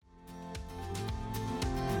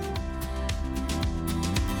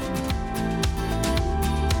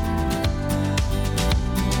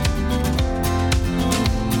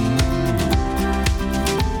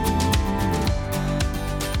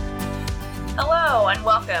everyone.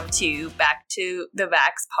 Welcome to Back to the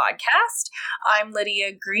Vax podcast. I'm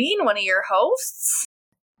Lydia Green, one of your hosts.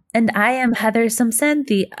 And I am Heather Simpson,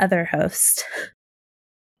 the other host.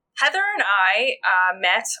 Heather and I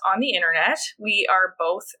met on the internet. We are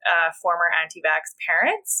both former anti-vax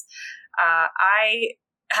parents. I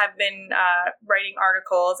have been writing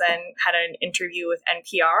articles and had an interview with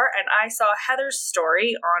NPR, and I saw Heather's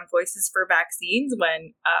story on Voices for Vaccines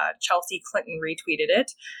when Chelsea Clinton retweeted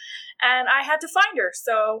it, and I had to find her.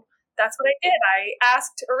 So that's what I did. I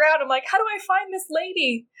asked around. I'm like, how do I find this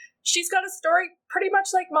lady? She's got a story pretty much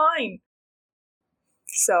like mine.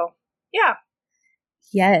 So, yeah.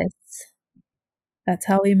 Yes, that's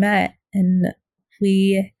how we met. And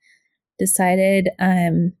we decided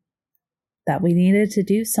that we needed to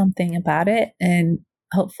do something about it and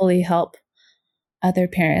hopefully help other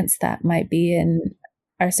parents that might be in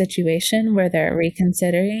our situation where they're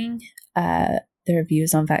reconsidering their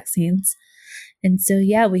views on vaccines. And so,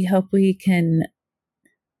 yeah, we hope we can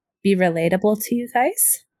be relatable to you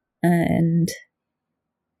guys and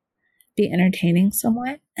be entertaining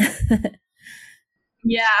somewhat.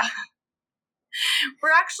 Yeah. We're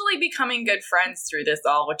actually becoming good friends through this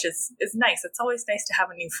all, which is nice. It's always nice to have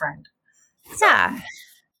a new friend. So, yeah,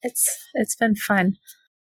 it's been fun.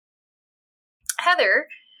 Heather,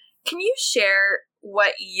 can you share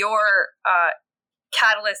what your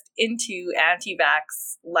catalyst into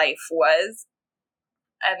anti-vax life was?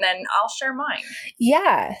 And then I'll share mine.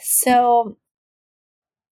 Yeah, so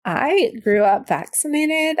I grew up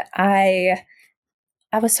vaccinated. I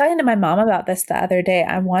was talking to my mom about this the other day.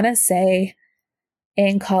 I want to say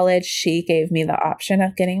in college, she gave me the option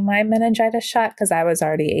of getting my meningitis shot because I was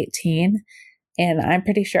already 18. And I'm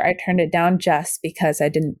pretty sure I turned it down just because I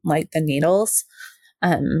didn't like the needles,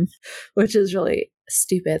 which is really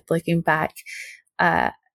stupid looking back.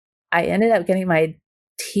 I ended up getting my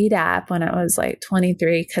Tdap when I was like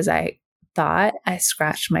 23 because I thought I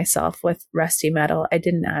scratched myself with rusty metal. I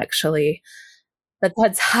didn't actually, but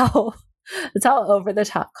that's how over the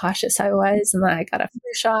top cautious I was. And then I got a flu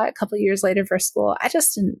shot a couple of years later for school. I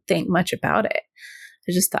just didn't think much about it.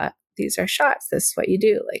 I just thought, these are shots. This is what you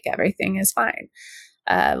do. Like, everything is fine.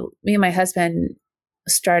 Me and my husband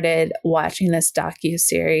started watching this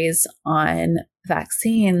docu-series on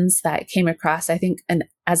vaccines that came across, I think,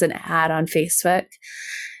 as an ad on Facebook.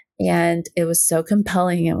 And it was so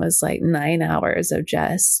compelling. It was like 9 hours of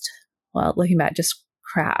just, well, looking back, just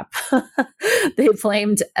crap. They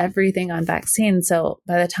blamed everything on vaccines. So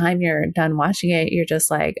by the time you're done watching it, you're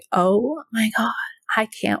just like, oh my God, I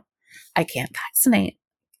can't vaccinate.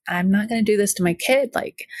 I'm not going to do this to my kid.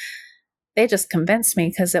 Like, they just convinced me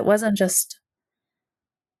because it wasn't just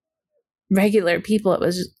regular people. It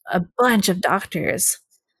was a bunch of doctors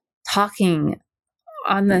talking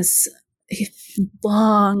on this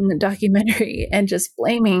long documentary and just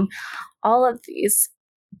blaming all of these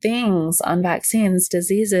things on vaccines,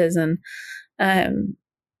 diseases, and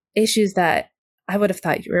issues that I would have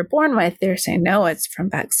thought you were born with. They're saying, no, it's from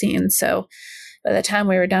vaccines. So by the time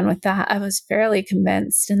we were done with that, I was fairly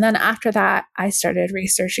convinced. And then after that, I started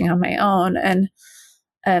researching on my own. And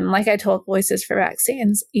like I told Voices for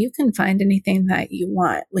Vaccines, you can find anything that you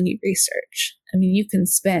want when you research. I mean, you can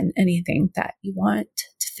spin anything that you want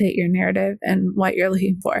to fit your narrative and what you're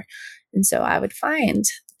looking for. And so I would find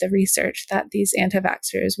the research that these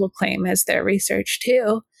anti-vaxxers will claim as their research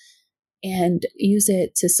too, and use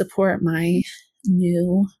it to support my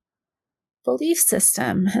new belief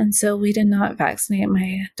system. And so we did not vaccinate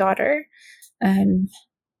my daughter.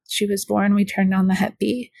 She was born, we turned on the Hep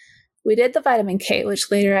B. We did the vitamin K, which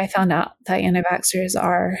later I found out that anti-vaxxers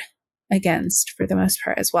are against for the most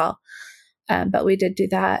part as well. But we did do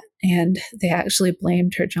that, and they actually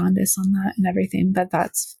blamed her jaundice on that and everything. But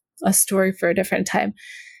that's a story for a different time.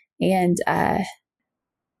 And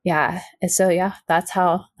yeah, so yeah, that's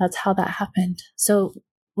how that happened. So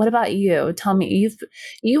what about you? Tell me,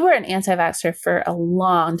 you were an anti-vaxxer for a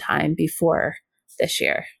long time before this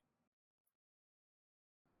year.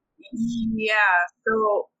 Yeah,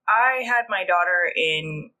 so I had my daughter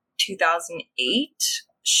in 2008.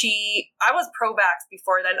 I was pro-vax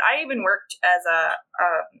before then. I even worked as a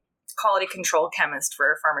quality control chemist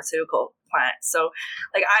for a pharmaceutical plant. So,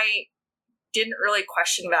 like, I didn't really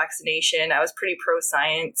question vaccination. I was pretty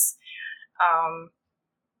pro-science.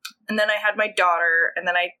 And then I had my daughter, and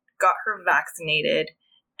then I got her vaccinated,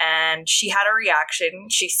 and she had a reaction.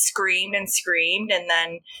 She screamed and screamed, and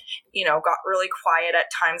then, got really quiet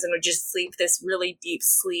at times and would just sleep this really deep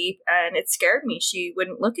sleep. And it scared me. She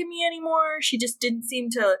wouldn't look at me anymore. She just didn't seem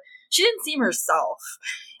herself,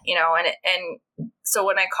 and so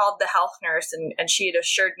when I called the health nurse and she had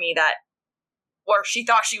assured me that or she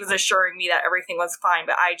thought she was assuring me that everything was fine,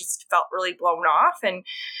 but I just felt really blown off. And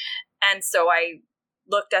so I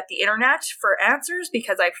looked at the internet for answers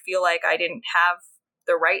because I feel like I didn't have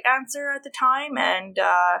the right answer at the time. And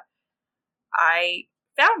I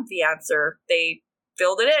found the answer. They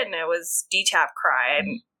filled it in. It was DTaP cry.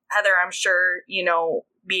 And Heather, I'm sure, you know,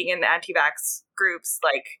 being in the anti-vax groups,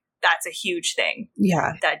 like, that's a huge thing.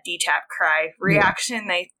 Yeah. That DTaP cry reaction.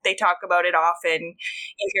 Yeah. They talk about it often.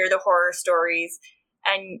 You hear the horror stories,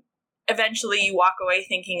 and eventually you walk away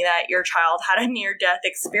thinking that your child had a near-death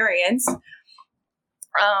experience.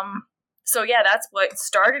 So yeah, that's what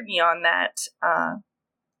started me on that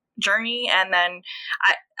journey. And then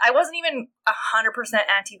I wasn't even 100%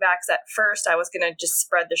 anti-vax at first. I was going to just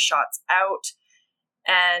spread the shots out.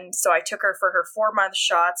 And so I took her for her 4-month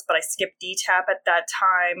shots, but I skipped DTaP at that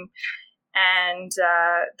time. And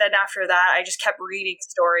then after that, I just kept reading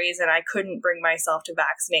stories, and I couldn't bring myself to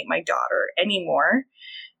vaccinate my daughter anymore.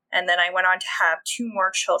 And then I went on to have 2 more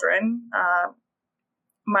children.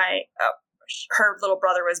 Her little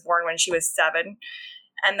brother was born when she was 7.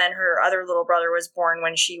 And then her other little brother was born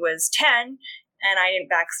when she was 10. And I didn't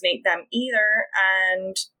vaccinate them either.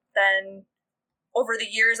 And then over the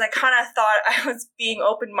years, I kind of thought I was being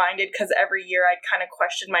open-minded because every year I'd kind of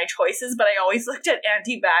questioned my choices, but I always looked at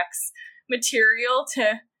anti-vax material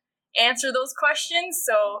to answer those questions.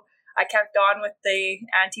 So I kept on with the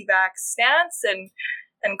anti-vax stance, and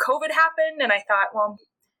COVID happened, and I thought, well,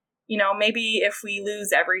 you know, maybe if we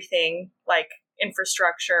lose everything like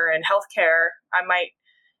infrastructure and healthcare, I might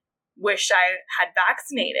wish I had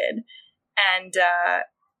vaccinated. And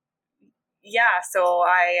so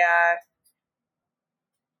I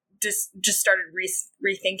just started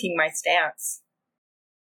rethinking my stance.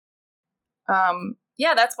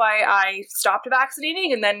 That's why I stopped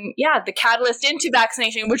vaccinating. And then, the catalyst into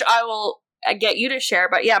vaccination, which I will get you to share.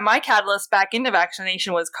 But my catalyst back into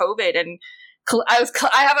vaccination was COVID. And I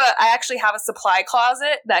actually have a supply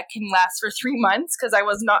closet that can last for 3 months because I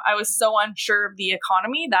was so unsure of the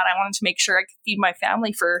economy that I wanted to make sure I could feed my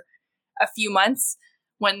family for a few months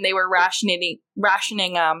when they were rationing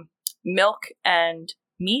milk and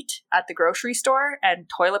meat at the grocery store, and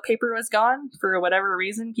toilet paper was gone for whatever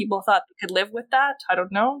reason. People thought they could live with that. I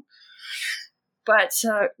don't know. But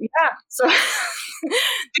so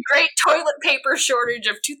the great toilet paper shortage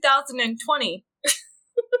of 2020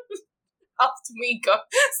 helped me go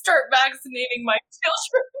start vaccinating my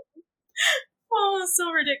children. Oh, it's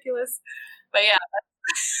so ridiculous. But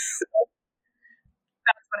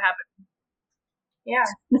that's what happened. Yeah.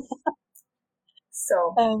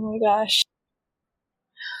 So. Oh my gosh.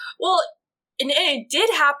 Well, and it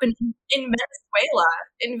did happen in Venezuela.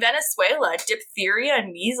 In Venezuela, diphtheria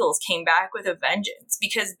and measles came back with a vengeance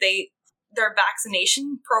because their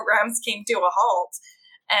vaccination programs came to a halt,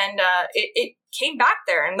 and it came back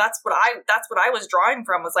there. And that's what I was drawing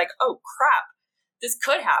from, was like, oh crap, this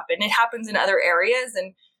could happen. It happens in other areas,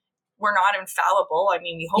 and we're not infallible. I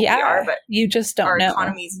mean, we hope we are, but you just don't know. Our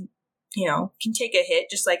economies, can take a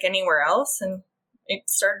hit just like anywhere else. And it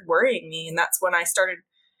started worrying me, and that's when I started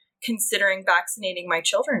considering vaccinating my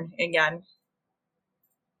children again.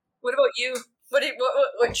 What about you? What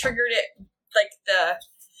triggered it?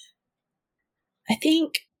 I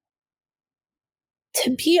think,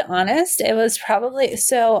 to be honest, it was probably,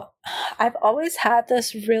 so I've always had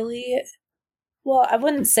this really, well, I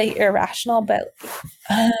wouldn't say irrational, but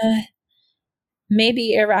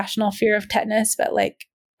maybe irrational fear of tetanus. But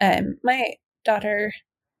my daughter,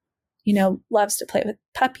 loves to play with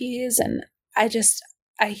puppies, and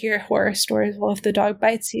I hear horror stories. Well, if the dog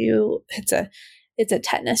bites you, it's a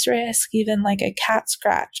tetanus risk. Even like a cat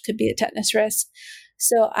scratch could be a tetanus risk.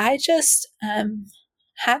 So I just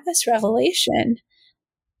had this revelation.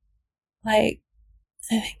 I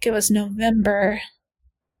think it was November.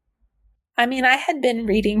 I mean, I had been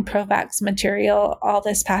reading pro-vax material all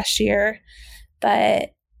this past year,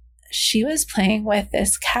 but she was playing with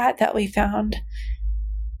this cat that we found,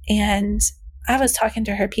 and I was talking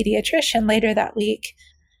to her pediatrician later that week,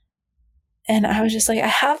 and I was just like, I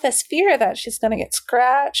have this fear that she's going to get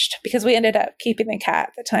scratched, because we ended up keeping the cat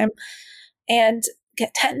at the time, and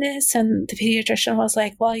get tetanus. And the pediatrician was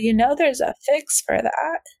like, well, there's a fix for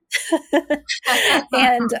that.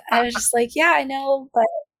 And I was just like, yeah, I know, but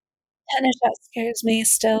tetanus, that scares me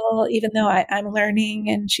still, even though I'm learning.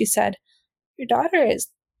 And she said, your daughter is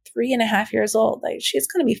 3.5 years old. She's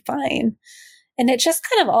going to be fine. And it just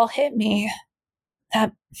kind of all hit me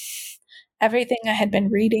that everything I had been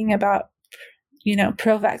reading about,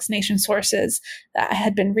 pro-vaccination sources that I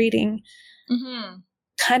had been reading,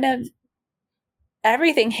 kind of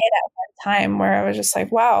everything hit at one time, where I was just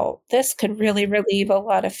like, wow, this could really relieve a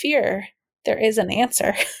lot of fear there is an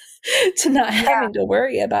answer to not having to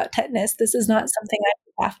worry about tetanus. This is not something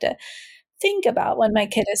I have to think about when my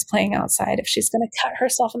kid is playing outside. If she's going to cut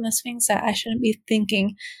herself in the swing set, I shouldn't be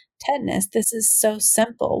thinking tetanus. This is so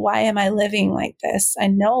simple. Why am I living like this? I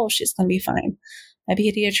know she's going to be fine. My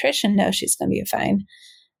pediatrician knows she's going to be fine.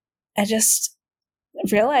 I just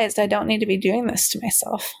realized I don't need to be doing this to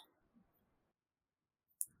myself.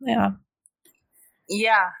 Yeah.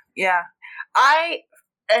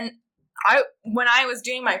 When I was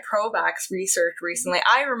doing my Pro-Vax research recently,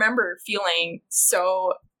 I remember feeling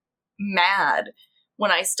so mad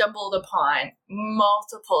when I stumbled upon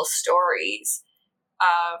multiple stories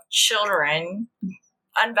of children,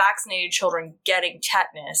 unvaccinated children, getting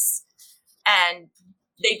tetanus, and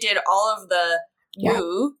they did all of the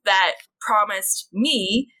woo that promised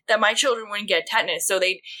me that my children wouldn't get tetanus. So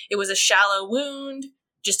it was a shallow wound,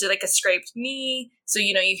 just like a scraped knee. So,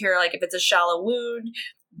 you hear like if it's a shallow wound,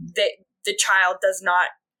 the child does not,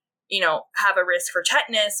 have a risk for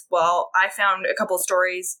tetanus. Well, I found a couple of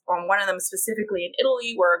stories on one of them specifically in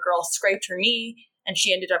Italy where a girl scraped her knee and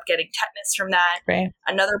she ended up getting tetanus from that. Right.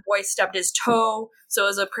 Another boy stubbed his toe. So it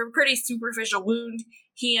was a pretty superficial wound.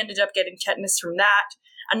 He ended up getting tetanus from that.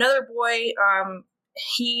 Another boy,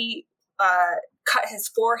 he cut his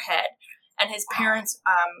forehead and his parents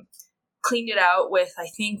cleaned it out with, I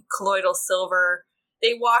think, colloidal silver.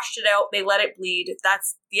 They washed it out. They let it bleed.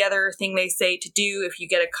 That's the other thing they say to do if you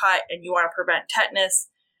get a cut and you want to prevent tetanus.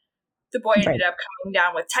 The boy ended up coming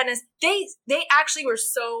down with tetanus. They actually were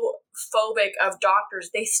so phobic of doctors,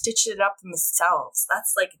 they stitched it up themselves.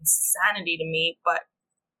 That's like insanity to me, but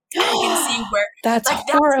you can see where that's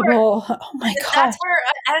horrible. Oh my God. That's where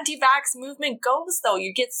an anti-vax movement goes, though.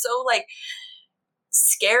 You get so like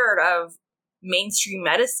scared of mainstream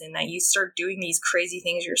medicine that you start doing these crazy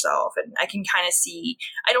things yourself. And I can kind of see,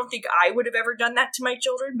 I don't think I would have ever done that to my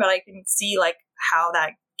children, but I can see like how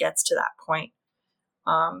that gets to that point.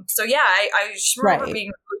 So yeah, I just remember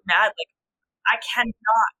being really mad. Like, I cannot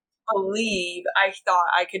believe I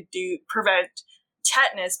thought I could prevent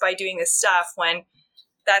tetanus by doing this stuff when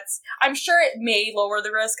I'm sure it may lower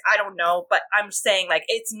the risk. I don't know, but I'm saying like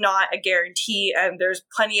it's not a guarantee. And there's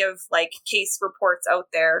plenty of like case reports out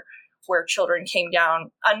there where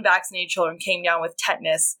unvaccinated children came down with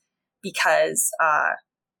tetanus because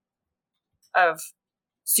of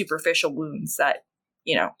superficial wounds that,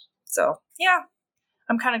 so yeah,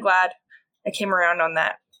 I'm kind of glad I came around on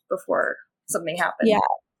that before something happened. Yeah.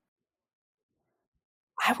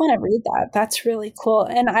 I want to read that. That's really cool.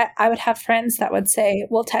 And I would have friends that would say,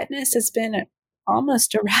 well, tetanus has been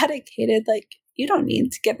almost eradicated. Like, you don't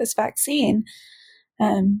need to get this vaccine.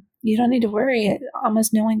 You don't need to worry.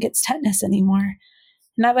 Almost no one gets tetanus anymore.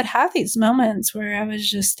 And I would have these moments where I was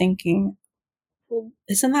just thinking, well,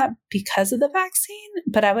 isn't that because of the vaccine?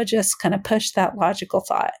 But I would just kind of push that logical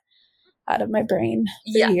thought out of my brain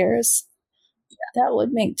for years. Yeah. That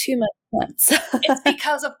would make too much sense. It's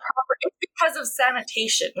because of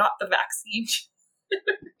sanitation, not the vaccine.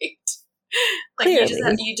 Right? Like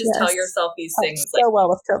clearly, you just tell yourself these things. So well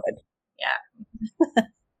with COVID. Yeah.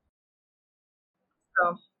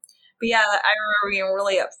 But yeah, I remember being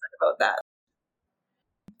really upset about that.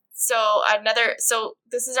 So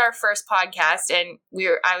this is our first podcast, and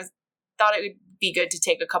thought it would be good to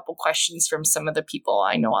take a couple questions from some of the people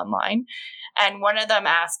I know online. And one of them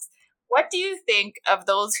asks, what do you think of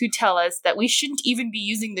those who tell us that we shouldn't even be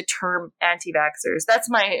using the term anti-vaxxers? That's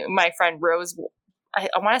my friend Rose. I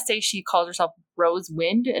want to say she calls herself Rose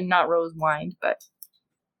Wind and not Rose Wind, but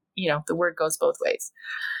the word goes both ways.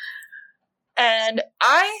 And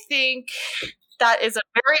I think that is a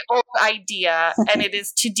very old idea, and it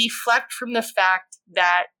is to deflect from the fact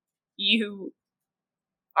that you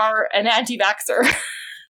are an anti-vaxxer.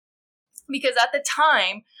 Because at the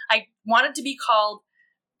time, I wanted to be called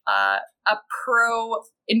a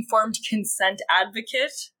pro-informed consent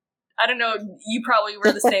advocate. I don't know, you probably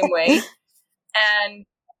were the same way.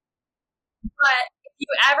 But if you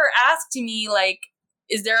ever asked me, like,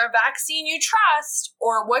 is there a vaccine you trust,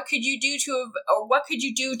 or what could you do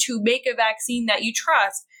to make a vaccine that you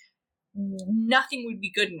trust? Nothing would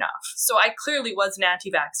be good enough. So I clearly was an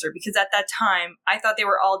anti-vaxxer because at that time I thought they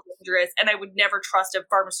were all dangerous, and I would never trust a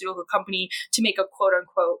pharmaceutical company to make a quote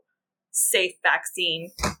unquote safe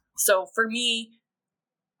vaccine. So for me,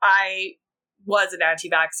 I was an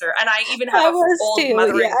anti-vaxxer, and I even have an old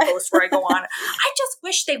mothering post where I go on, I just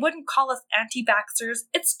wish they wouldn't call us anti-vaxxers.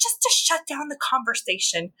 It's just to shut down the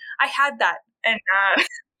conversation. I had that, and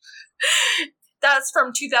that's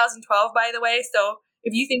from 2012, by the way. So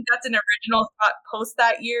if you think that's an original post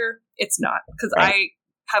that year, it's not, because I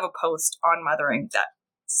have a post on mothering that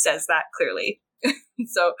says that clearly.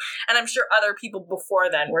 So, and I'm sure other people before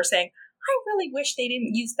then were saying, I really wish they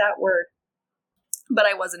didn't use that word. But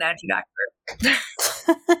I was an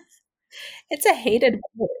anti-vaxxer. It's a hated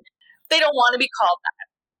word. They don't want to be called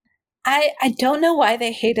that. I don't know why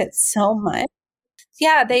they hate it so much.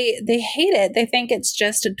 Yeah, they hate it. They think it's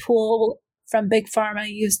just a tool from Big Pharma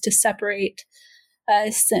used to separate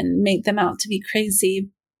us and make them out to be crazy.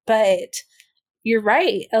 But you're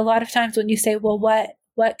right. A lot of times when you say, well,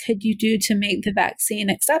 what could you do to make the vaccine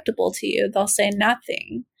acceptable to you? They'll say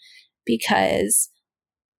nothing, because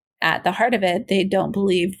at the heart of it, they don't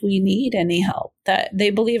believe we need any help, that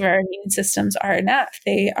they believe our immune systems are enough.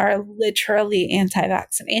 They are literally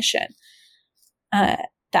anti-vaccination.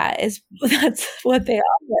 That's what they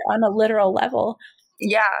are on a literal level.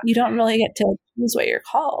 Yeah. You don't really get to choose what you're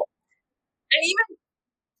called. And even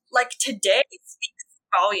like today speaks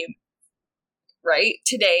volume, right?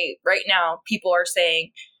 Today, right now, people are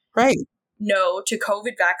saying no to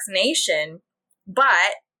COVID vaccination,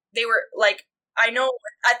 but they were like, I know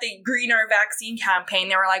at the Greener vaccine campaign,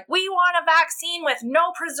 they were like, we want a vaccine with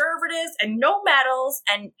no preservatives and no metals.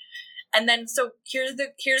 And then, so here's the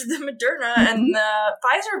Moderna and the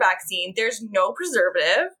Pfizer vaccine. There's no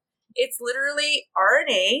preservative. It's literally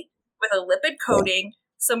RNA with a lipid coating,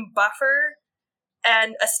 some buffer,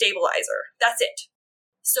 and a stabilizer. That's it.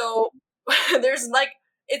 So there's like,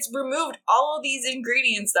 it's removed all of these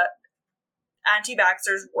ingredients that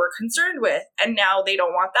anti-vaxxers were concerned with, and now they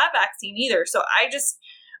don't want that vaccine either. So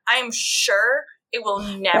I'm sure it will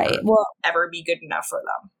never ever be good enough for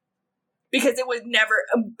them, because it was never,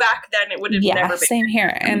 back then it would have never been. Same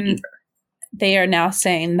here. And either. They are now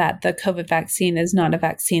saying that the COVID vaccine is not a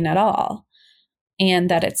vaccine at all,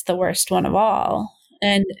 and that it's the worst one of all.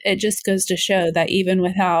 And it just goes to show that even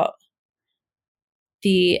without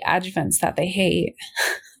the adjuvants that they hate,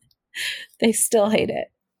 they still hate it.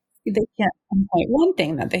 They can't pinpoint one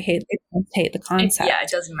thing that they hate. They just hate the concept. Yeah, it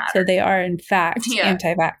doesn't matter. So they are, in fact,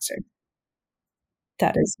 anti-vaxxer.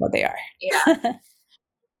 That is what they are. Yeah.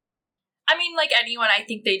 I mean, like anyone, I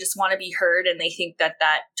think they just want to be heard, and they think that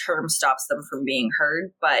term stops them from being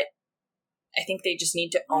heard. But I think they just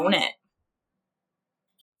need to own it.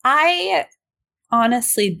 I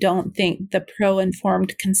honestly don't think the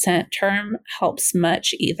pro-informed consent term helps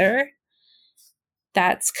much either.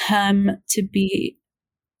 That's come to be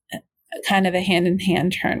kind of a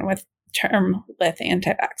hand-in-hand term with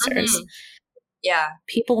anti-vaxxers. Mm-hmm. Yeah.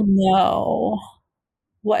 People know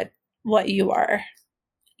what you are,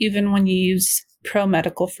 even when you use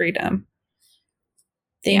pro-medical freedom.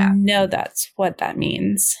 They know that's what that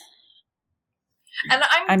means. And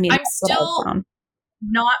I'm still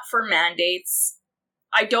not for mandates.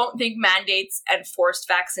 I don't think mandates and forced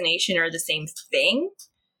vaccination are the same thing.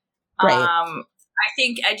 Right. I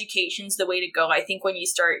think education's the way to go. I think when you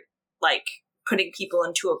start like putting people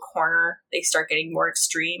into a corner, they start getting more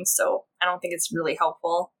extreme. So I don't think it's really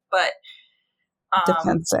helpful. But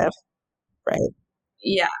defensive, right?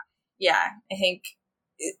 Yeah. I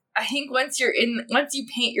think once you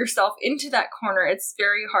paint yourself into that corner, it's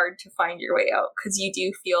very hard to find your way out, because you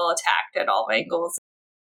do feel attacked at all angles.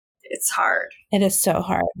 It's hard. It is so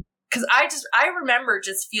hard. Because I remember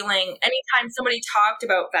just feeling, anytime somebody talked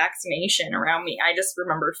about vaccination around me, I just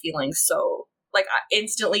remember feeling so like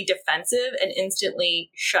instantly defensive and instantly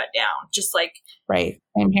shut down. Just like, right.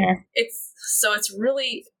 I'm here. It's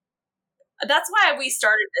really, that's why we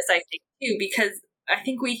started this, I think, too, because I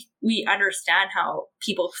think we understand how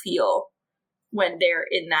people feel when they're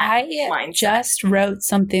in that mindset. I just wrote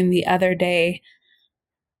something the other day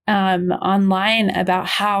online about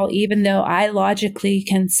how, even though I logically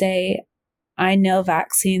can say I know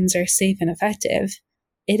vaccines are safe and effective,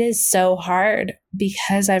 it is so hard,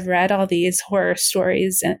 because I've read all these horror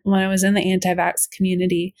stories when I was in the anti-vax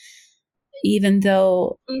community. Even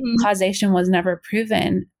though causation was never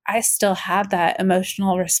proven, I still have that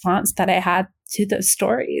emotional response that I had to those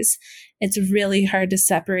stories. It's really hard to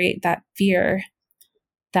separate that fear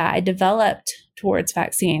that I developed towards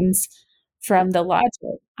vaccines from the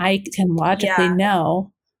logic. I can logically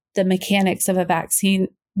know the mechanics of a vaccine.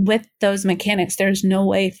 With those mechanics, there's no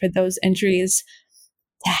way for those injuries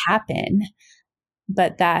to happen.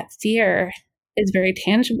 But that fear is very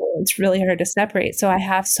tangible. It's really hard to separate. So I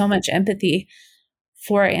have so much empathy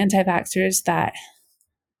for anti-vaxxers that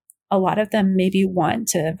a lot of them maybe want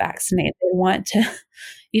to vaccinate. They want to,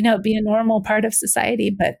 be a normal part of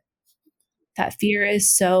society, but that fear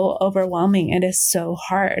is so overwhelming. It is so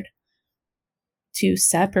hard to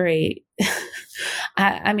separate.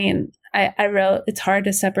 I wrote, it's hard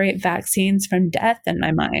to separate vaccines from death in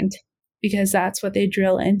my mind, because that's what they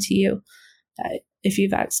drill into you. that if you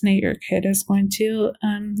vaccinate, your kid is going to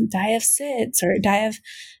die of SIDS or die of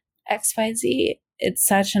XYZ. It's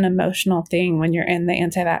such an emotional thing when you're in the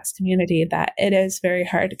anti-vax community that it is very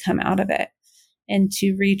hard to come out of it and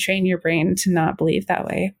to retrain your brain to not believe that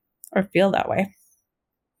way or feel that way.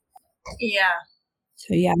 Yeah.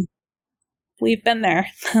 So yeah, we've been there.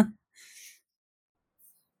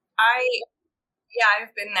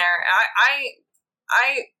 I've been there.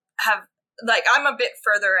 I have, like, I'm a bit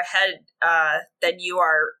further ahead than you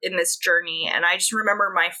are in this journey, and I just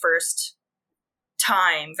remember my first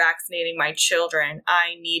time vaccinating my children.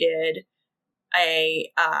 I needed an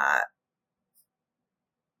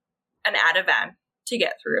Ativan to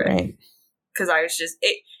get through it, Right. because I was just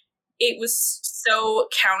it was so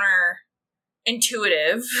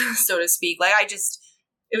counterintuitive, so to speak. Like,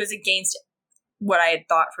 it was against what I had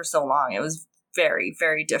thought for so long. It was very,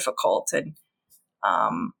 very difficult, and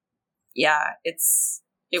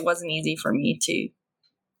it wasn't easy for me to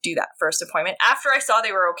do that first appointment. After I saw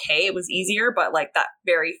they were okay, it was easier, but like that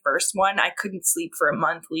very first one, I couldn't sleep for a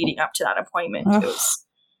month leading up to that appointment. It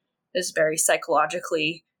was very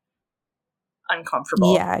psychologically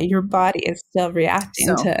uncomfortable. Yeah, your body is still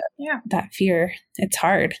reacting to that fear. It's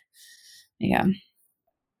hard. Yeah.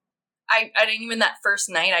 I didn't even that first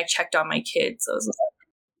night I checked on my kids. So it was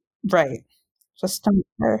right. Just to make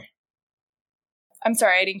sure. I'm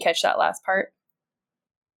sorry, I didn't catch that last part.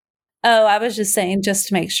 Oh, I was just saying just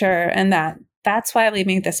to make sure. And that's why we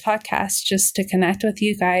made this podcast, just to connect with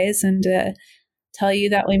you guys and to tell you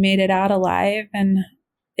that we made it out alive. And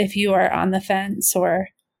if you are on the fence or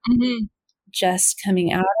just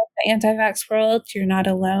coming out of the anti-vax world, you're not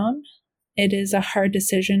alone. It is a hard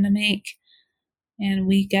decision to make. And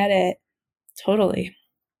we get it. Totally.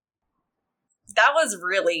 That was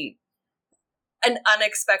really an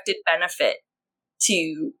unexpected benefit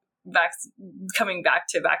to coming back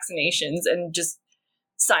to vaccinations, and just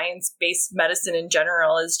science-based medicine in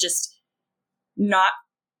general is just not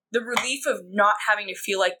the relief of not having to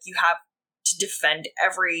feel like you have to defend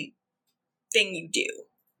everything you do.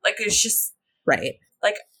 Like, it's just right,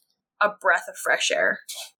 like a breath of fresh air.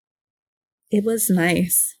 It was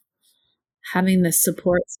nice having this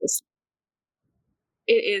support system.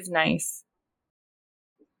 It is nice.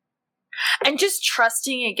 And just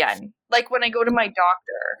trusting again. Like, when I go to my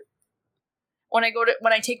doctor, when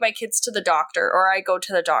I take my kids to the doctor, or I go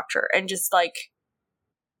to the doctor, and just like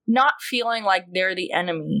not feeling like they're the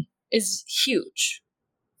enemy is huge.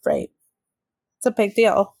 Right. It's a big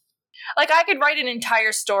deal. Like, I could write an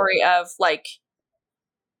entire story of like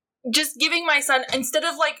just giving my son, instead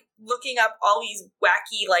of like looking up all these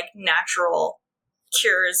wacky like natural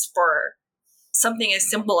cures for something as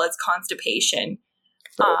simple as constipation,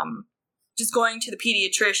 just going to the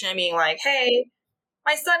pediatrician and being like, hey,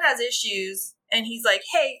 my son has issues, and he's like,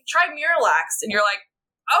 hey, try Miralax, and you're like,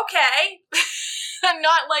 okay. I'm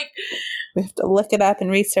not like, we have to look it up and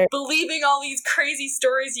research, believing all these crazy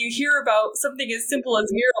stories you hear about something as simple as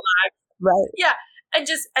Miralax. Right. Yeah.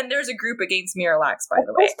 And there's a group against Miralax, by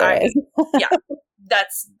the way. Yeah.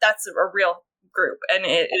 That's a real group, and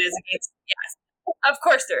it is against, yes, of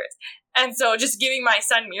course there is. And so just giving my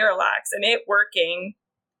son Miralax and it working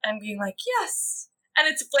and being like, yes, and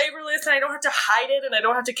it's flavorless, and I don't have to hide it, and I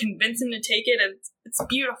don't have to convince him to take it, and it's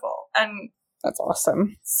beautiful, and that's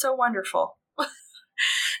awesome. So wonderful.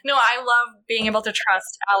 No, I love being able to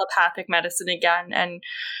trust allopathic medicine again, and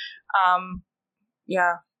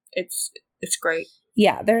it's great.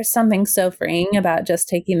 Yeah, there's something so freeing about just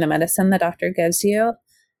taking the medicine the doctor gives you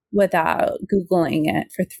without Googling it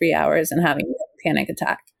for 3 hours and having a panic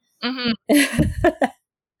attack.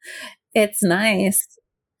 It's nice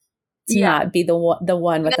to not be the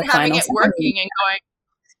one with the final having it working and going,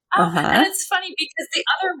 and it's funny because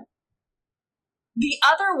the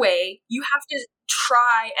other way, you have to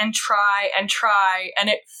try and try and try, and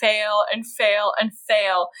it fail and fail and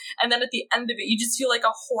fail, and then at the end of it, you just feel like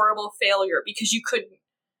a horrible failure because you couldn't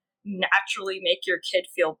naturally make your kid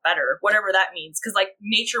feel better, whatever that means. Because like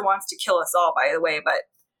nature wants to kill us all, by the way, but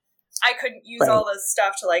I couldn't use all this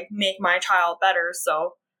stuff to like make my child better,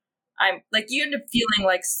 so I'm like, you end up feeling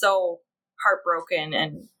like so heartbroken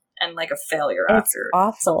and like a failure it's after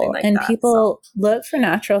awful. Something like and that, people look for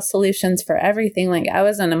natural solutions for everything. Like, I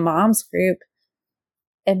was in a mom's group,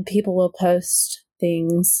 and people will post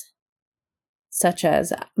things such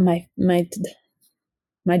as my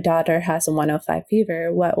daughter has a 105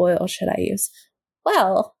 fever. What oil should I use?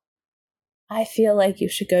 Well, I feel like you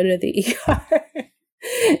should go to the ER.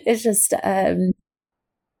 It's just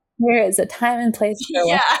there is a time and place for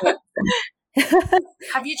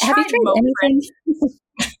Have you tried anything?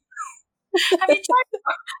 Have you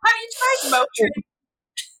tried Motrin?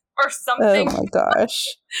 or something. Oh my gosh.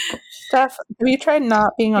 Steph, have you tried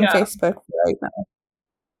not being on Facebook right now?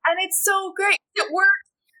 And it's so great. It works.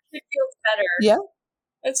 It feels better. Yeah.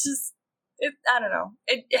 It's just, I don't know.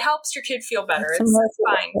 It helps your kid feel better. That's It's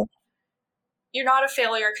fine. You're not a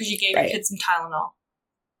failure because you gave your kid some Tylenol.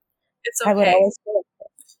 It's okay. I would always do.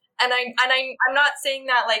 And I'm not saying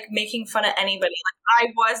that like making fun of anybody. Like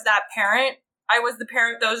I was that parent. I was the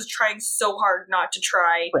parent that was trying so hard not to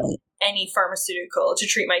try any pharmaceutical to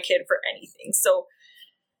treat my kid for anything. So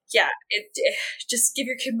yeah, it just give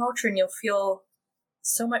your kid Motrin. You'll feel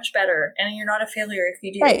so much better, and you're not a failure if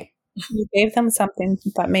you do. Right. You gave them something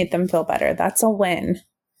that made them feel better. That's a win.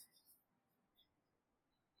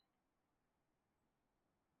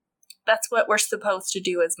 That's what we're supposed to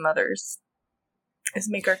do as mothers, is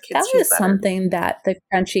make our kids feel better. That was something that the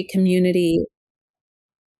Crunchy community,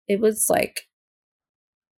 it was like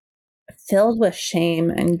filled with shame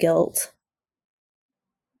and guilt.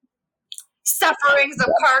 Suffering's a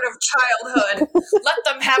part of childhood. Let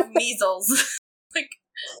them have measles. Like,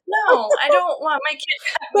 no, I don't want my kid to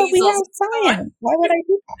have measles. We have science. Why would I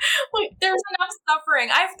do that? Wait, there's enough suffering.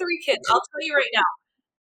 I have 3 kids. I'll tell you right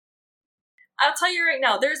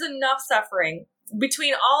now. There's enough suffering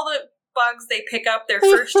between all the bugs they pick up their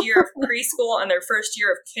first year of preschool and their first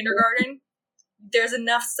year of kindergarten. There's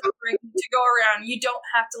enough suffering to go around. You don't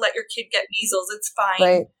have to let your kid get measles. It's fine.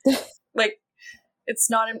 Right. Like, it's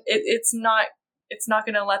not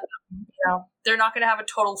going to let them, they're not going to have a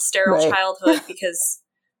total sterile childhood because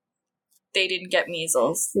they didn't get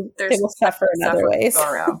measles. They will suffer in other ways.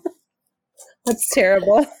 That's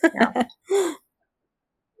terrible.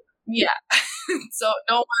 Yeah. So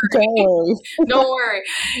don't worry. Don't worry.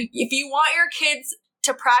 If you want your kids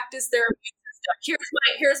to practice their immune system,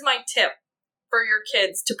 here's my tip for your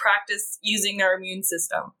kids to practice using their immune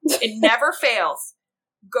system. It never fails.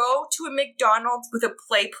 Go to a McDonald's with a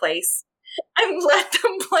play place and let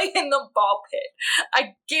them play in the ball pit.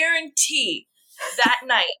 I guarantee that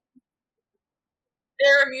night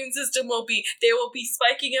their immune system will be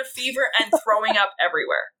spiking a fever and throwing up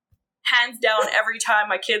everywhere. Hands down, every time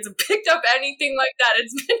my kids have picked up anything like that,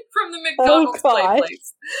 it's been from the McDonald's play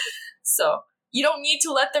place. So you don't need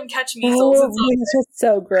to let them catch measles. It's just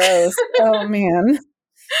so gross. Oh man.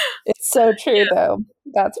 It's so true though.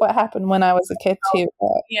 That's what happened when I was a kid too.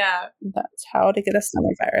 Yeah. That's how to get a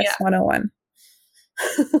stomach virus 101.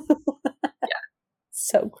 Yeah.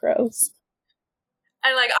 So gross.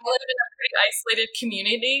 And like, I live in a pretty isolated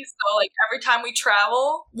community, so like every time we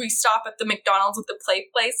travel, we stop at the McDonald's with the play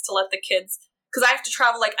place to let the kids, because I have to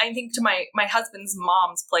travel, like, I think to my husband's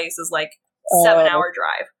mom's place is like 7-hour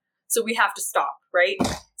drive. So we have to stop, right?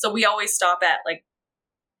 So we always stop at like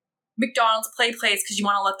McDonald's play place because you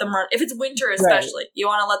want to let them run. If it's winter especially, you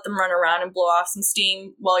want to let them run around and blow off some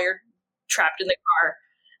steam while you're trapped in the car.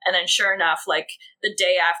 And then sure enough, like the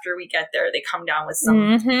day after we get there, they come down with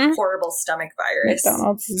some horrible stomach virus.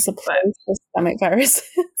 McDonald's is a place for stomach viruses.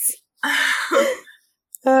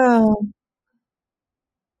 Oh.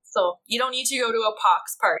 So you don't need to go to a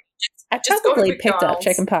pox party. I probably picked up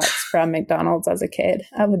chicken pox from McDonald's as a kid.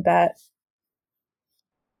 I would bet.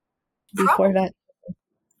 Before that.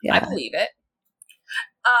 Yeah. I believe it.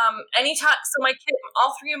 Anytime, so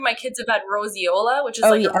all 3 of my kids have had roseola, which is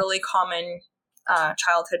a really common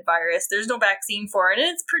childhood virus. There's no vaccine for it,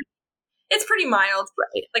 and it's pretty mild.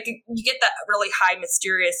 Right. Like you get that really high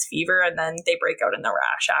mysterious fever, and then they break out in the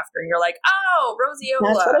rash after, and you're like, oh,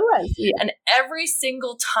 roseola. That's what it was. Yeah. And every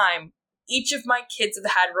single time each of my kids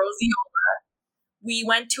have had roseola, we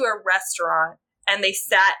went to a restaurant and they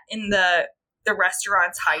sat in the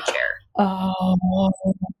restaurant's high chair. Oh,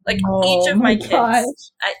 like each of my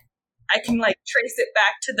kids, I can like trace it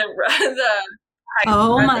back to the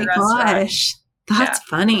oh my gosh, that's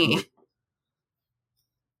funny.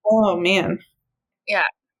 Oh man,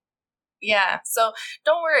 yeah. So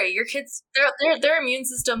don't worry, your kids, their immune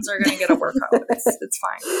systems are going to get a workout. It's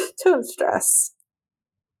fine. Don't stress.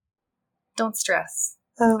 Don't stress.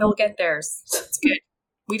 They'll get theirs. It's good.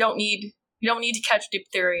 You don't need to catch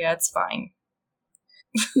diphtheria. It's fine.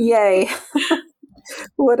 Yay.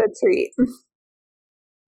 What a treat.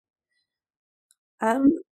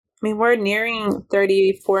 We're nearing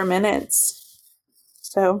 34 minutes.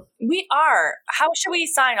 So we are. How should we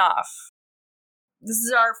sign off? This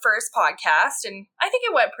is our first podcast, and I think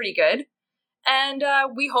it went pretty good. And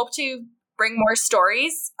we hope to bring more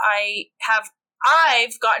stories.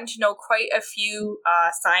 I've gotten to know quite a few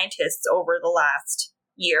scientists over the last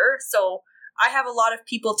year, so I have a lot of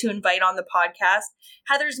people to invite on the podcast.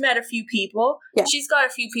 Heather's met a few people. Yeah. She's got a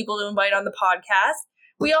few people to invite on the podcast.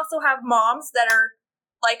 We also have moms that are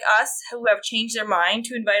like us who have changed their mind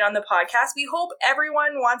to invite on the podcast. We hope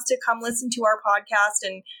everyone wants to come listen to our podcast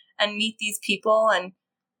and meet these people and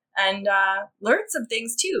learn some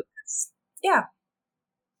things too. Yeah.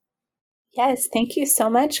 Yes, thank you so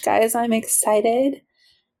much, guys. I'm excited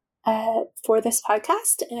for this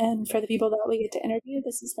podcast and for the people that we get to interview.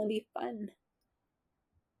 This is going to be fun.